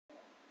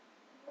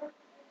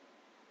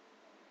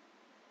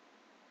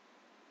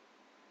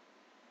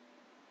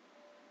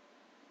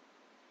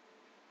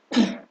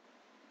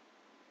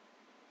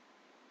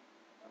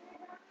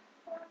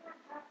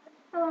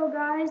Hello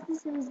guys,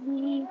 this is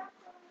the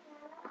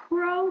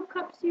Pro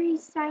Cup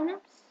Series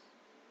signups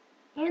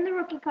and the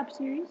Rookie Cup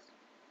Series.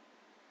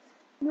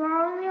 You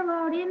are only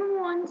allowed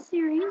in one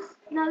series.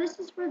 Now this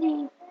is for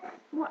the,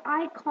 what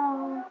I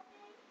call,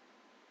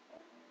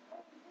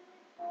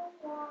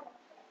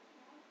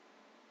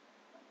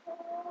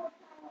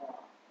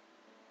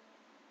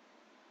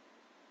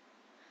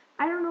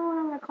 I don't know what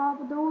I'm going to call it,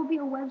 but there will be a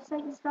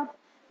website and stuff.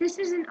 This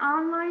is an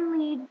online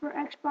league for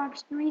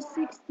Xbox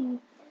 360.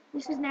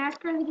 This is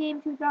NASCAR The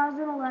Game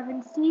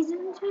 2011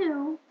 Season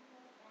 2.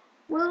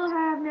 We'll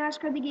have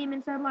NASCAR The Game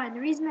Inside Line. The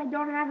reason I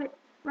don't have it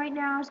right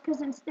now is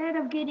because instead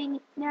of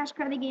getting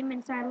NASCAR The Game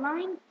Inside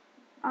Line,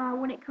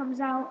 when it comes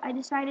out, I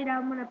decided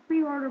I'm going to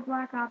pre-order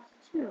Black Ops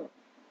 2.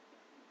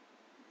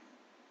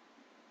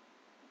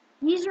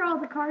 These are all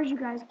the cars you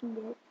guys can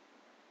get.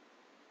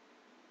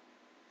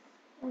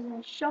 As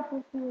I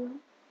shuffle through them.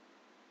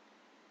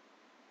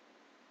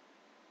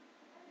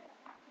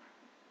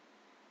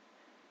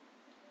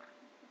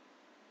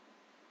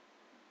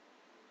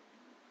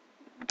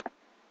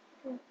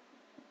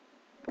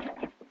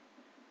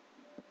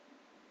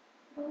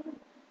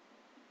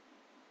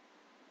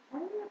 I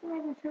don't know if I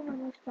can turn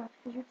on Xbox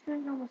because your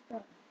turn's almost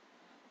up.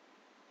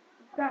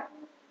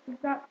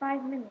 You've got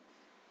 5 minutes.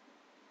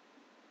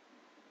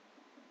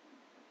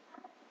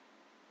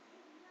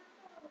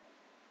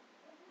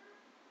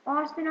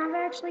 Austin, I've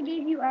actually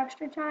gave you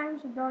extra time,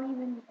 so don't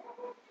even.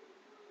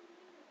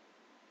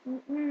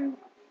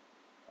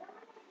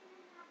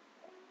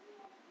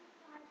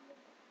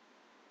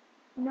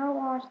 No,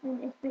 Austin,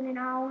 it's been an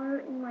hour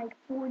and like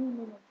 40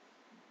 minutes.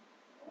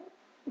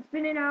 It's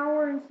been an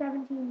hour and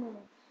 17 minutes.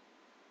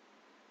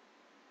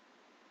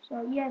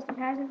 So yes, it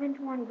hasn't been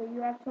 20, but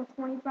you have till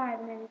 25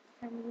 and then it's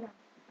time to get out.